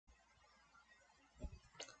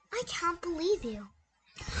I can't believe you.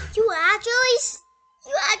 You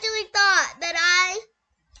actually thought that I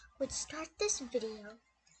would start this video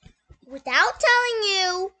without telling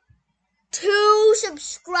you to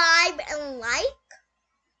subscribe and like?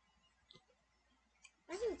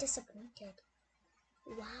 I am disappointed.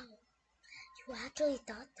 Wow, you actually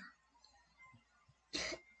thought that.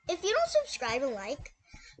 If you don't subscribe and like,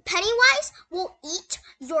 Pennywise will eat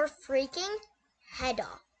your freaking head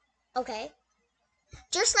off, okay?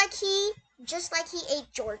 Just like he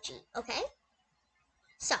ate Georgie, okay?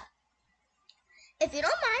 So, if you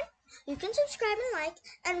don't mind, you can subscribe and like,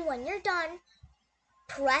 and when you're done,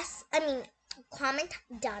 comment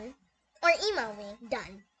done, or email me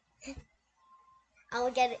done.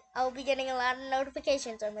 I'll be getting a lot of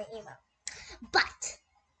notifications on my email. But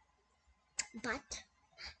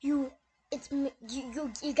you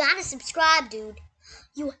gotta subscribe, dude.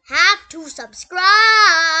 You have to subscribe.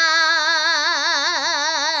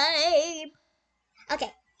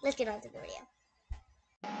 Okay, let's get on to the video.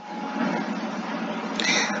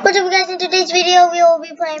 What's up, guys? In today's video, we will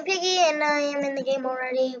be playing Piggy, and I am in the game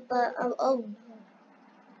already. But oh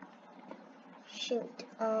shoot,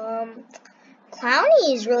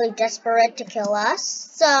 Clowny is really desperate to kill us.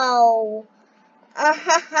 So,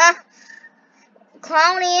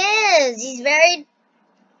 Clowny is. He's very.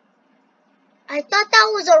 I thought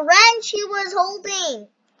that was a wrench he was holding.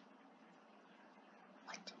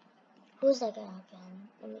 What? Who's that guy again?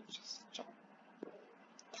 Let me just check.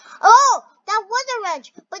 Oh, that was a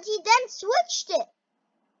wrench, but he then switched it.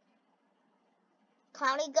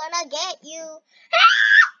 Clowny gonna get you. Ah!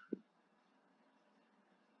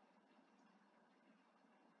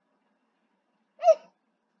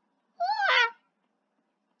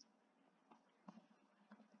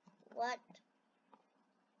 What?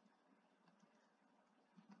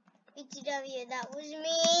 BTW, that was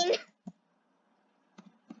mean.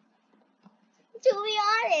 To be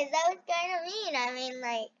honest, that was kind of mean. I mean,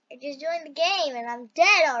 like, I just joined the game and I'm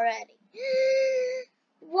dead already.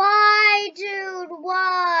 Why, dude?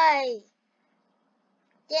 Why?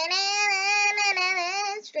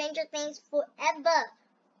 Stranger Things forever.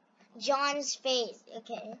 John's face.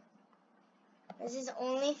 Okay. This is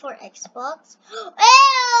only for Xbox. Ew!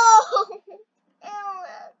 Ew,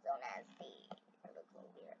 that's so nasty. That looks so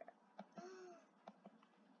weird.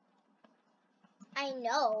 I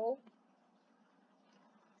know.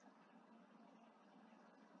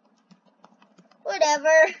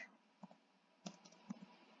 Whatever.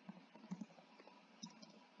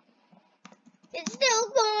 It's still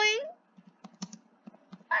going.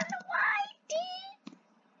 I don't know why it did.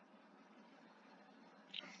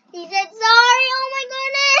 He said sorry. Oh my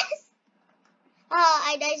goodness. Oh,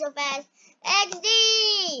 I die so fast. XD.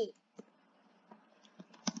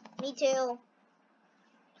 Me too.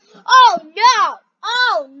 Oh no.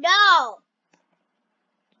 Oh no.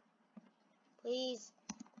 Please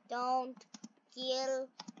don't kill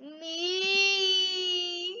me.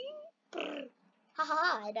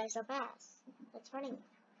 Haha, I die so fast. That's funny.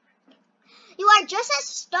 You are just as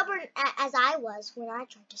stubborn as I was when I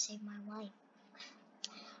tried to save my life.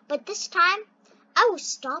 But this time, I will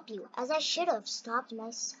stop you, as I should have stopped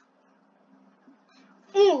myself.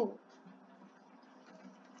 Ooh.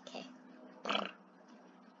 Okay.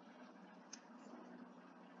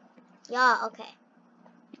 Yeah, okay.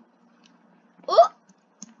 Oh!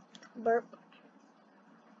 Burp.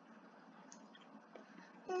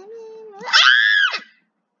 Ah!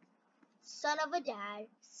 Son of a dad,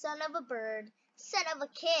 son of a bird, son of a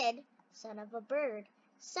kid, son of a bird,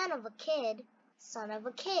 son of a kid, son of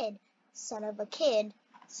a kid, son of a kid,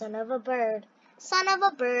 son of a bird, son of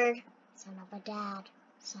a bird, son of a dad,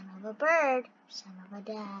 son of a bird, son of a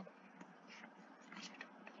dad.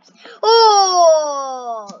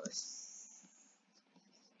 Oh!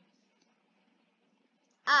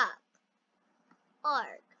 Up.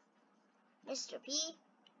 Arg. Mr. P,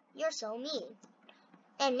 you're so mean.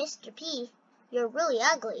 And Mr. P, you're really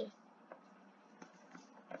ugly.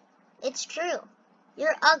 It's true.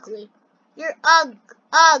 You're ugly. You're ugh.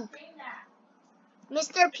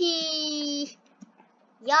 Mr. P.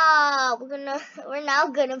 Yeah, we're now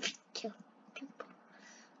gonna kill people.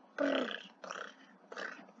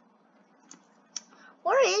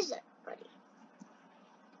 Where is it, buddy?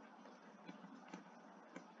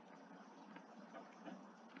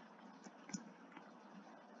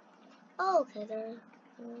 Oh, okay, there.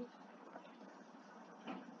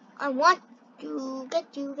 I want to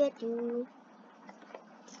get you.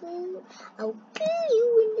 I'll kill you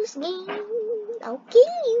in this game. I'll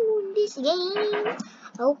kill you in this game.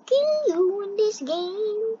 I'll kill you in this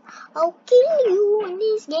game. I'll kill you in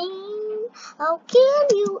this game. I'll kill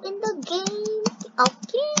you in the game. I'll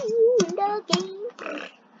kill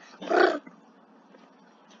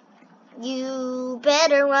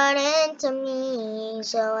run into me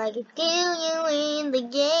so I can kill you in the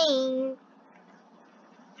game.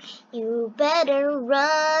 You better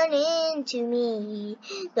run into me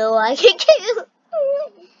so I can kill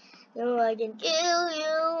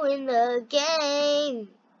you in the game.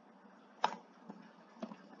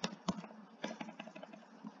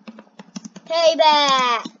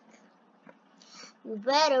 Payback! You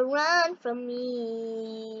better run from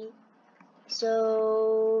me.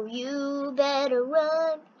 So you better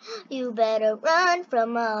run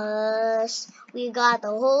from us. We got the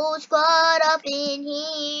whole squad up in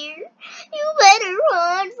here. You better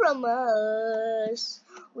run from us.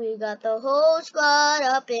 We got the whole squad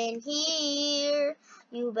up in here.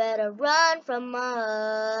 You better run from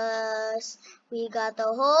us. We got the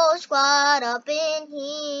whole squad up in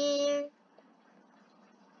here.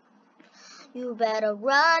 You better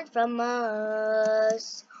run from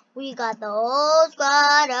us. We got the whole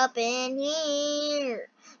squad up in here.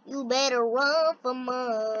 You better run from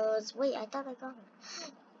us. Wait, I thought I got it.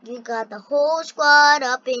 You got the whole squad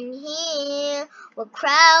up in here. We're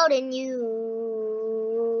crowding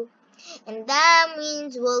you. And that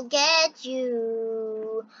means we'll get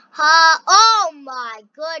you. Ha! Oh my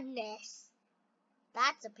goodness.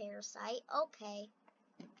 That's a parasite. Okay.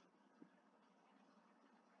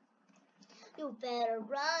 You better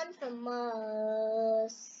run from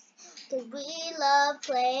us. 'Cause we love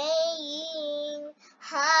playing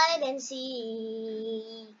hide and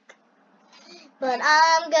seek. But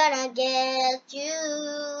I'm gonna get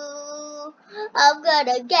you. I'm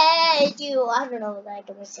gonna get you. I don't know what I'm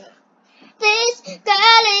gonna say. This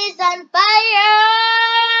girl is on fire.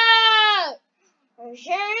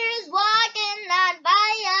 She's walking on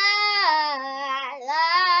fire.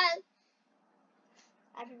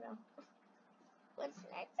 I don't know. What's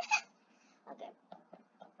next? Okay.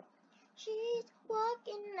 She's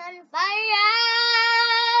walking on fire.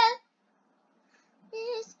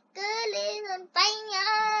 This girl is on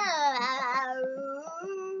fire.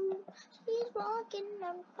 She's walking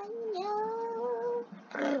on fire.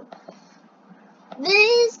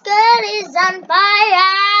 This girl is on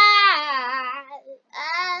fire.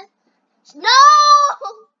 No!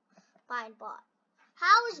 Fine, bot.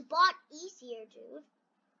 How is bot easier, dude?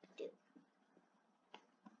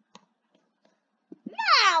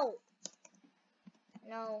 No!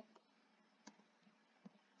 No.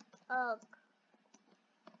 Ugh.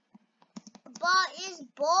 Bot is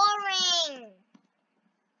boring.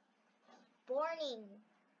 Boring.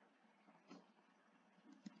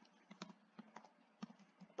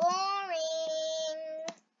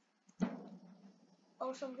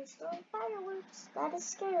 Oh, somebody's throwing fireworks. That is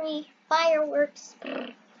scary. Fireworks.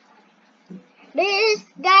 This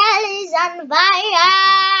girl is on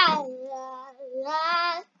fire.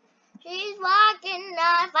 She's walking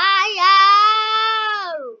on fire.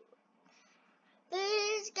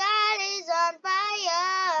 This girl is on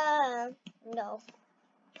fire. No.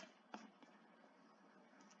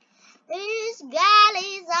 This girl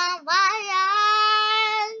is on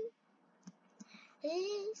fire.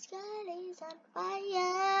 This girl is on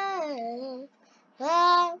fire.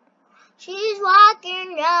 She's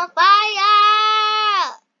walking on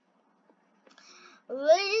fire.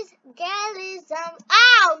 This girl is on.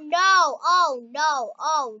 Oh no! Oh no!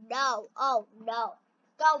 Oh no! Oh no!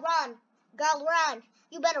 Go run, girl, run!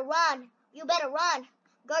 You better run! You better run,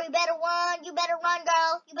 girl! You better run! You better run,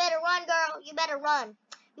 girl! You better run, girl! You better run!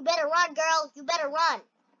 You better run, girl! You better run!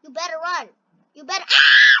 You better run! You better.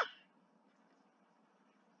 Ah!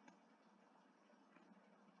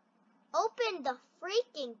 Open the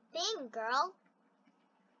freaking thing, girl!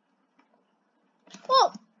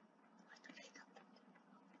 Oh!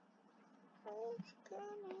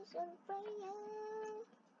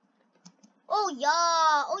 Oh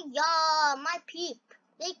yeah, my peep.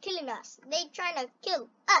 They killing us. They trying to kill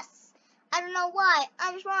us. I don't know why.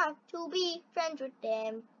 I just want to be friends with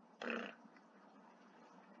them.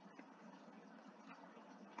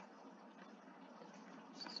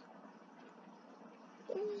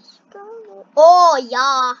 Oh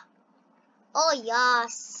yeah. Oh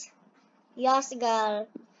yes. Yes, girl.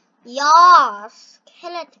 Yes.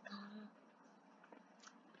 Kill it, girl.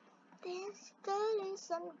 This girl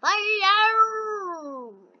is on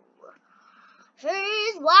fire.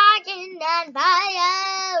 She's walking on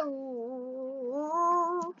fire.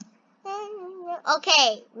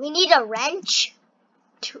 Okay, we need a wrench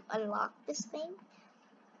to unlock this thing.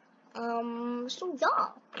 So yeah.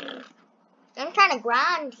 I'm trying to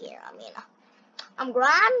grind here. I mean, I'm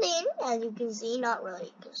grinding, as you can see. Not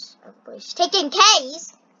really, because everybody's taking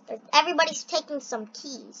keys. Everybody's taking some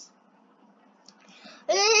keys.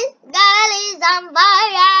 This girl is on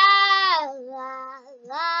fire.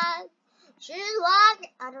 She's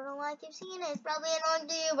walking. I don't know why I keep singing it. It's probably annoying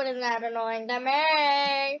to you, but it's not annoying to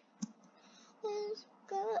me. This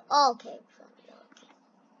girl. Oh, okay.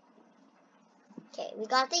 Okay, we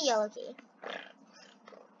got the yellow key.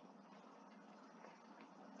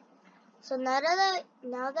 So now that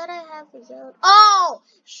I have the yellow. Oh,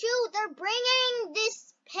 shoot! They're bringing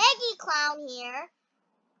this Piggy clown here.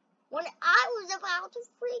 When I was about to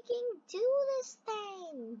freaking do this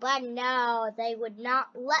thing. But no, they would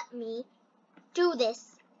not let me do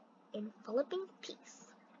this in flipping peace.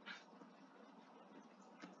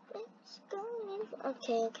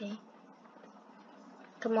 Okay.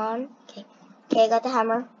 Come on. Okay, I got the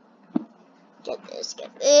hammer. Get this,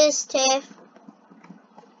 Tiff.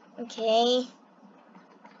 Okay.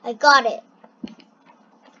 I got it.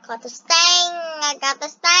 Got the sting. I got the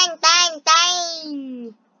sting.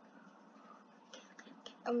 Dang.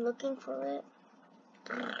 I'm looking for it.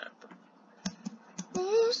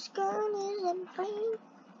 This girl is in pain.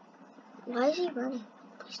 Why is he running?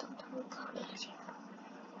 Please don't tell me Cloudy is here.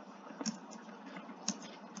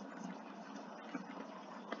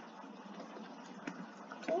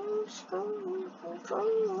 This girl is in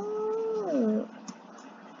pain.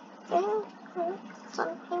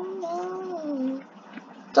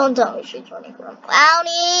 Don't tell me she's running from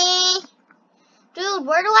Cloudy. Dude,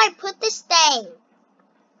 where do I put this thing?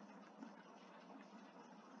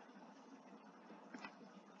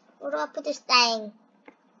 Where do I put this thing?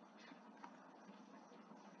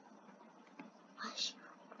 Why is she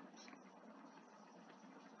running?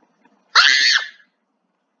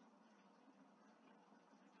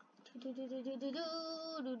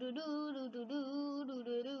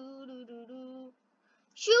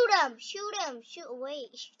 Shoot him!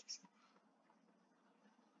 Wait.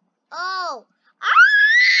 Oh!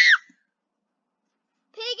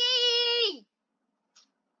 Piggy!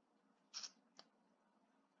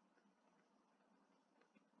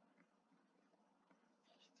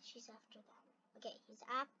 She's after them. Okay, he's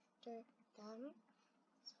after them.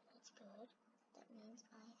 So that's good. That means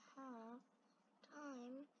I have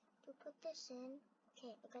time to put this in.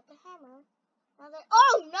 Okay, I got the hammer. Now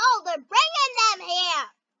oh no, they're bringing them here!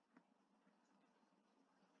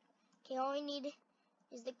 Okay, all we need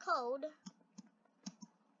is the code.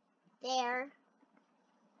 There.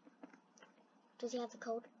 Does he have the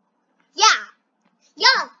code? Yeah!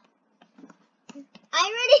 I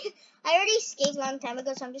already escaped a long time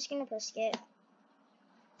ago, so I'm just gonna press skip.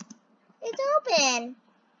 It's open.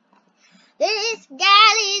 This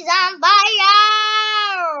gal is on fire.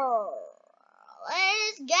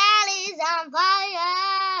 This gal is on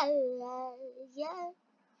fire. Yeah,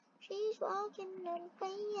 she's walking on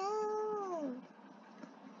fire.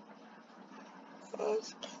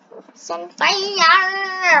 This gal's on fire.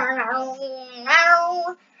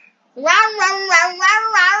 What are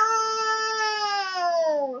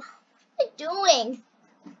you doing?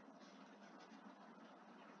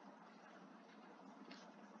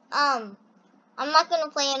 I'm not gonna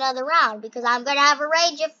play another round because I'm gonna have a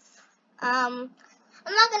rage if I'm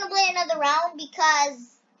not gonna play another round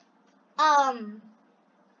because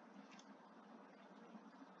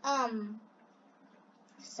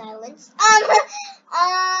silence.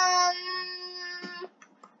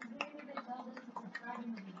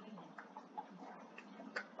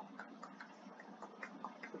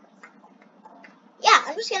 Yeah,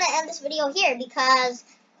 I'm just gonna end this video here because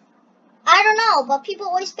I don't know, but people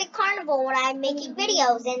always pick Canival when I'm making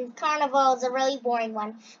videos, and Canival is a really boring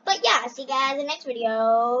one. But yeah, see you guys in the next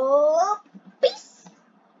video.